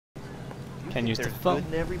Can use the There's phone.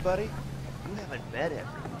 good in everybody. You haven't met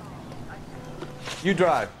everyone. You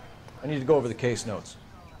drive. I need to go over the case notes.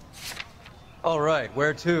 All right,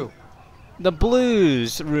 where to? The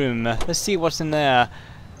blues room. Let's see what's in there.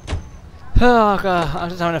 Oh god, I'm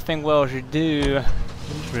just having to think what I should do.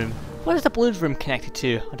 Blues room. What is the blues room connected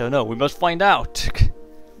to? I don't know. We must find out.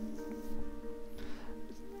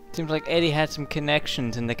 Seems like Eddie had some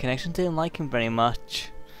connections, and the connections didn't like him very much.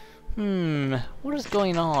 What is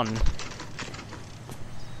going on?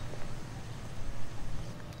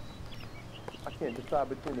 I can't decide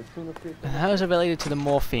between the tuna fish And how is it related to the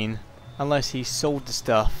morphine? Unless he sold the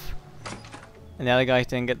stuff. And the other guys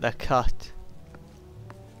didn't get their cut.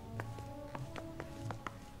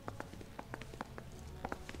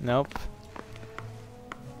 Nope.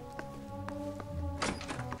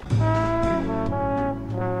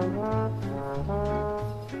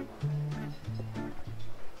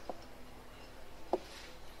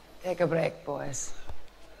 Take a break, boys.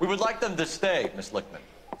 We would like them to stay, Miss Lickman.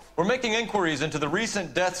 We're making inquiries into the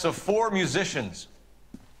recent deaths of 4 musicians.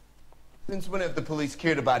 Since when have the police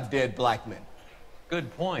cared about dead black men?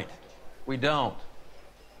 Good point. We don't.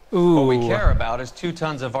 Ooh. What we care about is 2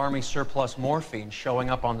 tons of Army surplus morphine showing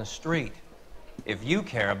up on the street. If you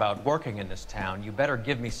care about working in this town, you better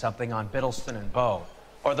give me something on Biddleston and Bow,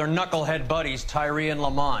 or their knucklehead buddies Tyree and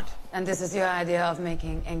Lamont. And this is your idea of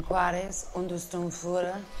making inquiries,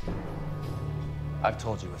 Untersturmführer? I've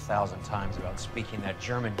told you 1,000 times about speaking that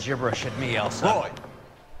German gibberish at me, Elsa. Roy!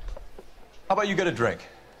 How about you get a drink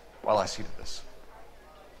while I see to this?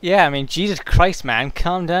 Yeah, I mean, Jesus Christ, man,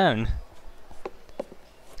 calm down.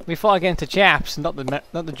 We fought against the Japs, not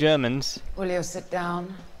the Germans. Will you sit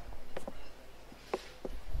down?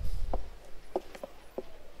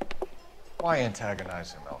 Why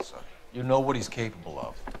antagonize him, Elsa? You know what he's capable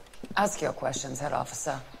of. Ask your questions, head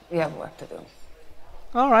officer. We have work to do.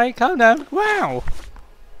 Alright, calm down. Wow!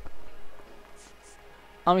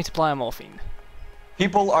 Army supply of morphine.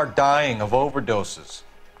 People are dying of overdoses.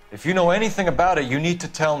 If you know anything about it, you need to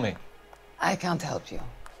tell me. I can't help you.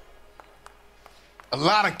 A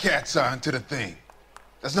lot of cats are into the thing.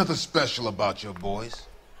 There's nothing special about your boys.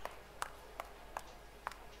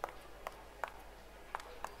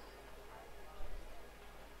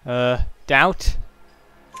 Doubt?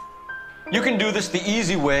 You can do this the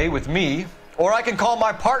easy way with me, or I can call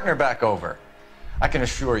my partner back over. I can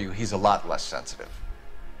assure you he's a lot less sensitive.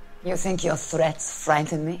 You think your threats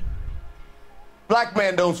frighten me? Black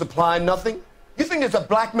man don't supply nothing. You think there's a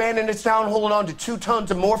black man in this town holding on to 2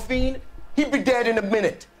 tons of morphine? He'd be dead in a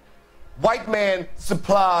minute. White man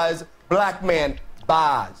supplies, black man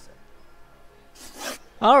buys.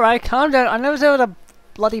 Alright, calm down. I know there was a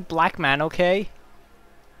bloody black man, okay?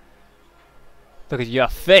 Look at your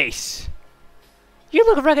face. You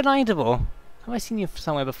look recognizable. Have I seen you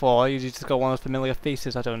somewhere before? You just got one of those familiar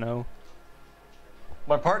faces, I don't know.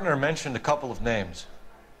 My partner mentioned a couple of names.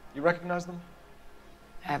 You recognize them?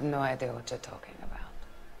 I have no idea what you're talking about.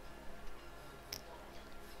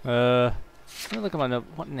 Let me look at my note.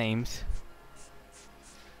 What names?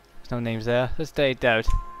 There's no names there. Let's stay doubt.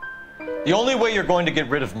 The only way you're going to get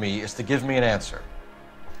rid of me is to give me an answer.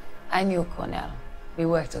 I knew Cornell. We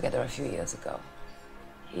worked together a few years ago.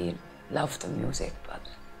 He loved the music, but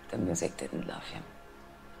the music didn't love him.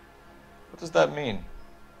 What does that mean?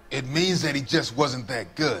 It means that he just wasn't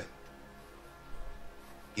that good.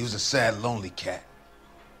 He was a sad, lonely cat.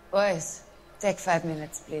 Boys, take 5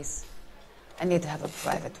 minutes, please. I need to have a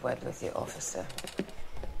private word with you, officer.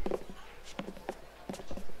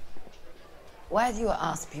 Why do you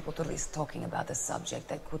ask people to risk talking about a subject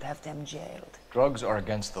that could have them jailed? Drugs are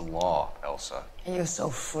against the law, Elsa. And you're so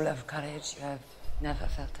full of courage, you have never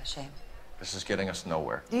felt ashamed. This is getting us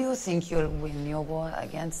nowhere. Do you think you'll win your war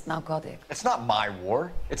against narcotics? It's not my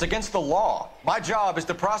war. It's against the law. My job is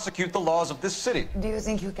to prosecute the laws of this city. Do you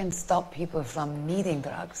think you can stop people from needing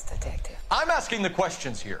drugs, detective? I'm asking the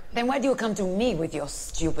questions here. Then why do you come to me with your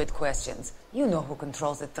stupid questions? You know who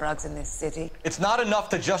controls the drugs in this city. It's not enough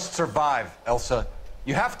to just survive, Elsa.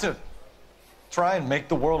 You have to try and make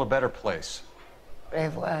the world a better place.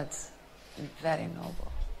 Brave words, and very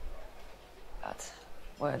noble. But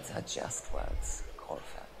words are just words,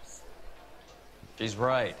 Coldfellows. She's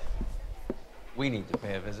right. We need to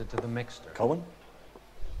pay a visit to the mixer. Cohen?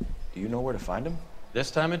 Do you know where to find him?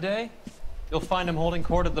 This time of day, you'll find him holding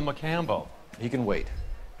court at the Macambo. He can wait.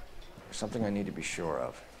 There's something I need to be sure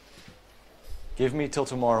of. Give me till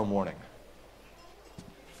tomorrow morning.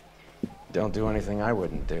 Don't do anything I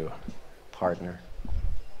wouldn't do, partner.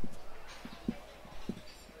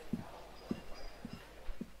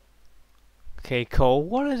 Okay, Cole,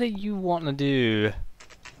 what is it you want to do?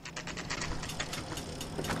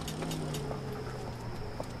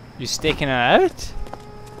 You staking her out?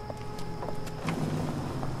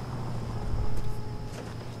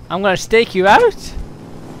 I'm gonna stake you out?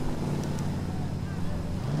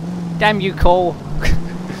 Damn you, Cole.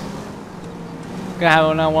 Gonna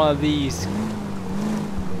have another one of these.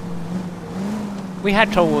 I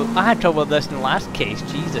had trouble with this in the last case,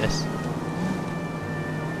 Jesus.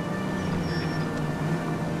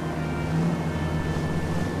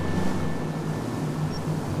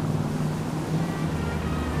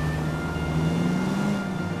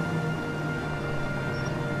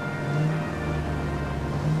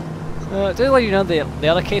 Just to let you know, the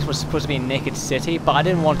other case was supposed to be in Naked City, but I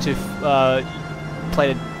didn't want to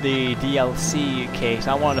play the DLC case.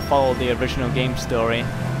 I wanted to follow the original game story.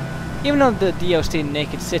 Even though the DLC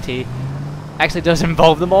Naked City actually does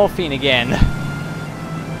involve the morphine again.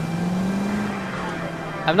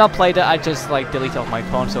 I've not played it, I just like delete it off my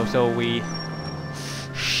console so we...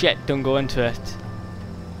 Shit, don't go into it.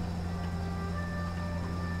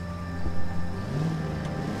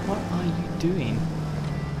 What are you doing?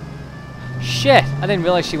 Shit! I didn't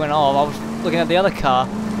realize she went off. I was looking at the other car.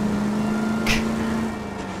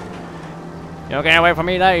 You're getting away from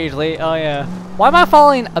me that easily. Oh yeah. Why am I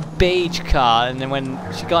following a beige car and then when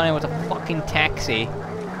she got in with a fucking taxi?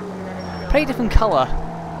 Pretty different colour.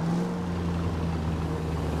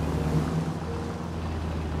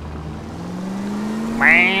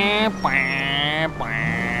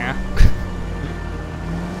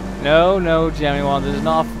 No, JammyONE, there's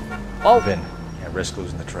not. Oh! Vin, can't risk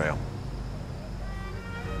losing the trail.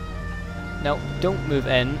 No, don't move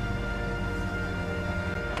in.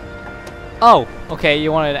 Oh, okay,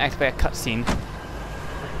 you wanted to activate a cutscene.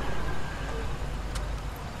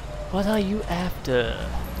 What are you after?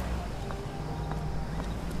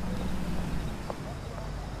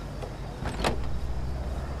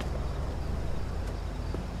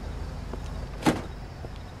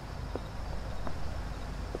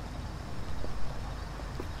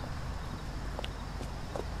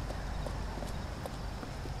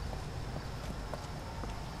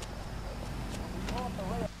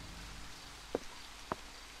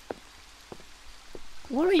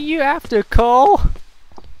 What are you after, Cole?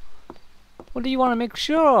 What do you want to make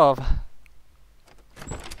sure of?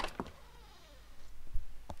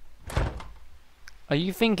 Are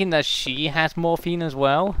you thinking that she has morphine as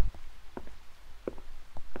well?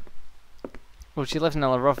 Well, she lives in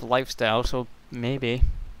a rough lifestyle, so maybe.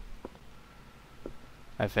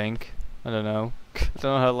 I think. I don't know. I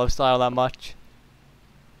don't know her lifestyle that much.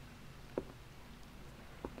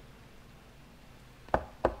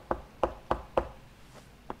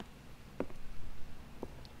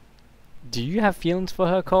 Do you have feelings for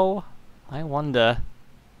her, Cole? I wonder.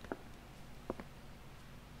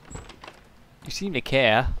 You seem to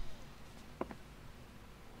care.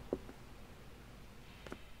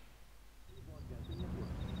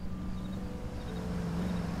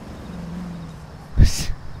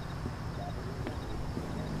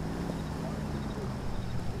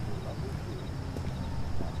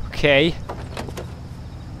 Okay.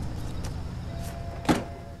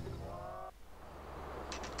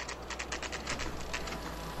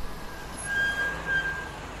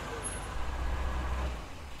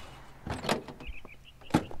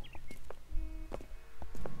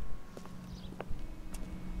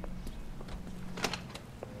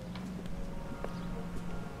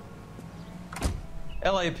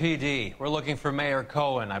 LAPD, we're looking for Mayor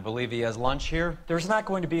Cohen. I believe he has lunch here. There's not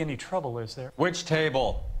going to be any trouble, is there? Which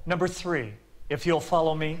table? Number 3, if you'll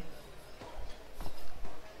follow me.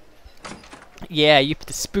 Yeah, you put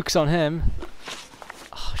the spooks on him.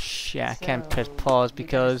 Oh shit, I can't press pause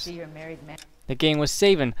because the game was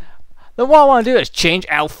saving. Then what I want to do is change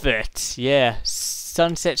outfits. Yeah,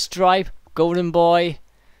 Sunset Stripe, Golden Boy,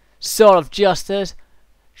 Sword of Justice,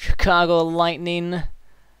 Chicago Lightning,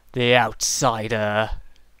 The Outsider.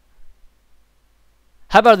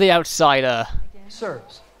 How about The Outsider?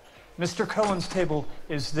 Sirs, Mr. Cohen's table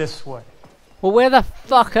is this way. Well, where the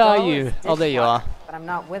fuck are you? Oh, there you are. But I'm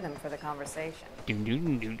not with him for the conversation.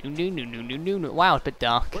 Wow, it's a bit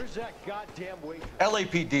dark. Where's that goddamn waitress?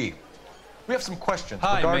 LAPD. We have some questions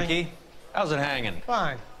Hi, regarding... Mickey. How's it hanging?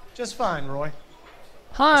 Fine. Just fine, Roy.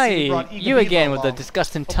 Hi, you you again with the along.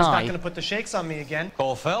 disgusting Hope he's not tie. going to put the shakes on me again.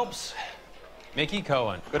 Cole Phelps. Mickey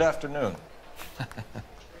Cohen. Good afternoon.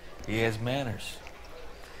 He has manners.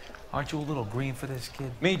 Aren't you a little green for this kid?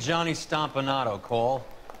 Meet Johnny Stompanato, Cole.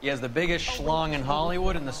 He has the biggest schlong in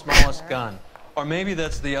Hollywood and the smallest gun. Or maybe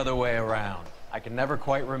that's the other way around. I can never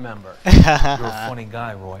quite remember. You're a funny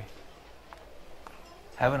guy, Roy.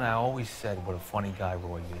 Haven't I always said what a funny guy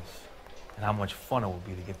Roy is? And how much fun it would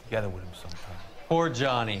be to get together with him sometime. Poor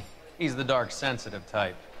Johnny. He's the dark, sensitive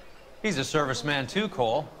type. He's a serviceman too,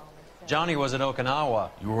 Cole. Johnny was in Okinawa.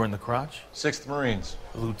 You were in the crotch? 6th Marines.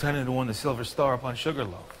 The lieutenant who won the Silver Star up on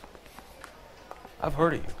Sugarloaf. I've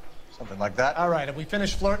heard of you. Something like that. All right, have we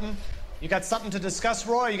finished flirting? You got something to discuss,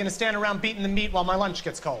 Roy? Or are you gonna stand around beating the meat while my lunch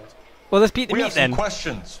gets cold? Well, let's beat the We meat have some then.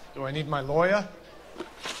 questions. Do I need my lawyer?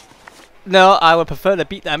 No, I would prefer to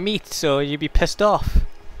beat that meat, so you'd be pissed off.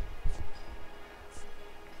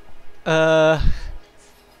 Well,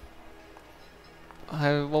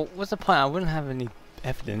 what's the point? I wouldn't have any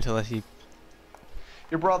evidence unless he...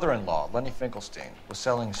 Your brother-in-law, Lenny Finkelstein, was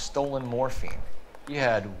selling stolen morphine. He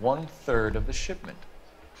had 1/3 of the shipment.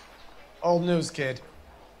 Old news, kid.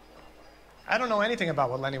 I don't know anything about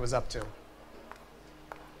what Lenny was up to.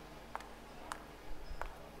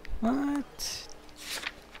 What?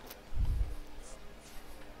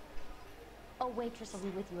 A waitress will be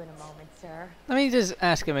with you in a moment, sir. Let me just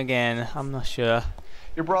ask him again. I'm not sure.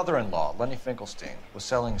 Your brother-in-law, Lenny Finkelstein, was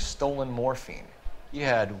selling stolen morphine. He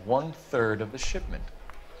had 1/3 of the shipment.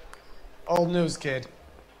 Old news, kid.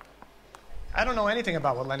 I don't know anything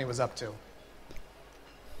about what Lenny was up to.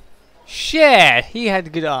 Shit! He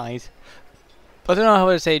had good eyes. I don't know how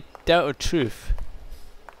to say doubt or truth.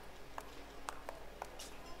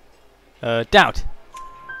 Doubt.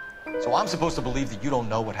 So I'm supposed to believe that you don't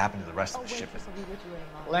know what happened to the rest of the shipment.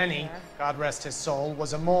 Lenny, God rest his soul,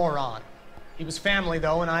 was a moron. He was family,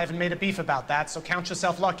 though, and I haven't made a beef about that, so count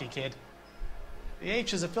yourself lucky, kid. The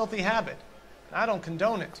H is a filthy habit, and I don't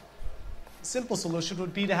condone it. The simple solution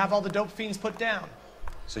would be to have all the dope fiends put down.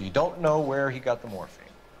 So you don't know where he got the morphine?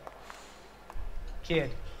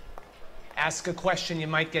 Kid, ask a question you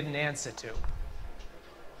might get an answer to.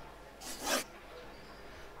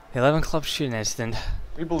 The 11 Club shooting incident.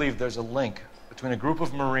 We believe there's a link between a group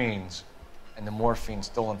of Marines and the morphine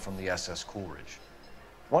stolen from the SS Coolidge.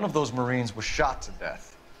 One of those Marines was shot to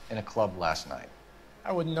death in a club last night.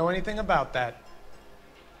 I wouldn't know anything about that.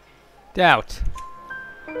 Doubt.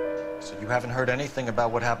 So you haven't heard anything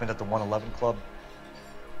about what happened at the 111 Club?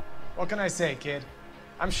 What can I say, kid?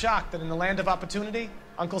 I'm shocked that in the land of opportunity,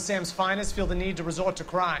 Uncle Sam's finest feel the need to resort to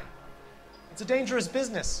crime. It's a dangerous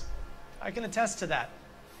business. I can attest to that.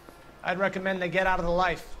 I'd recommend they get out of the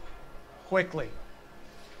life. Quickly.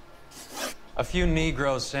 A few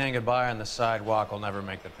Negroes saying goodbye on the sidewalk will never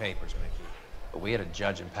make the papers, Mickey. But we had a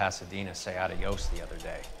judge in Pasadena say adios the other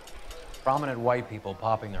day. Prominent white people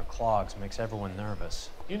popping their clogs makes everyone nervous.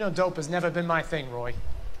 You know dope has never been my thing, Roy.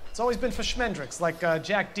 It's always been for schmendricks like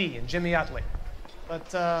Jack D and Jimmy Utley.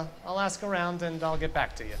 But I'll ask around and I'll get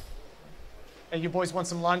back to you. Hey, you boys want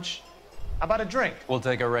some lunch? How about a drink? We'll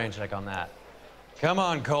take a rain check on that. Come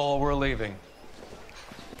on, Cole, we're leaving.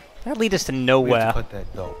 That'll lead us to We have nowhere. to cut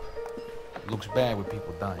that dope. It looks bad with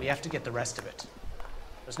people dying. We have to get the rest of it.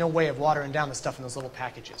 There's no way of watering down the stuff in those little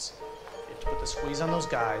packages. You have to put the squeeze on those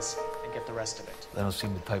guys and get the rest of it. They don't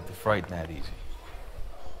seem the type to frighten that easy.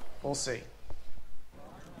 We'll see.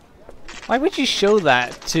 Why would you show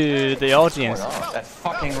that to the audience? That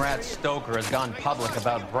fucking rat Stoker has gone public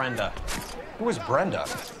about Brenda. Who is Brenda?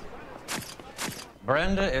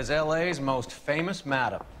 Brenda is LA's most famous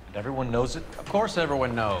madam. And everyone knows it? Of course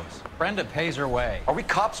everyone knows. Brenda pays her way. Are we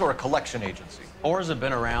cops or a collection agency? Whores have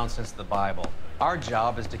been around since the Bible. Our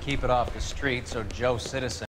job is to keep it off the street so Joe Citizen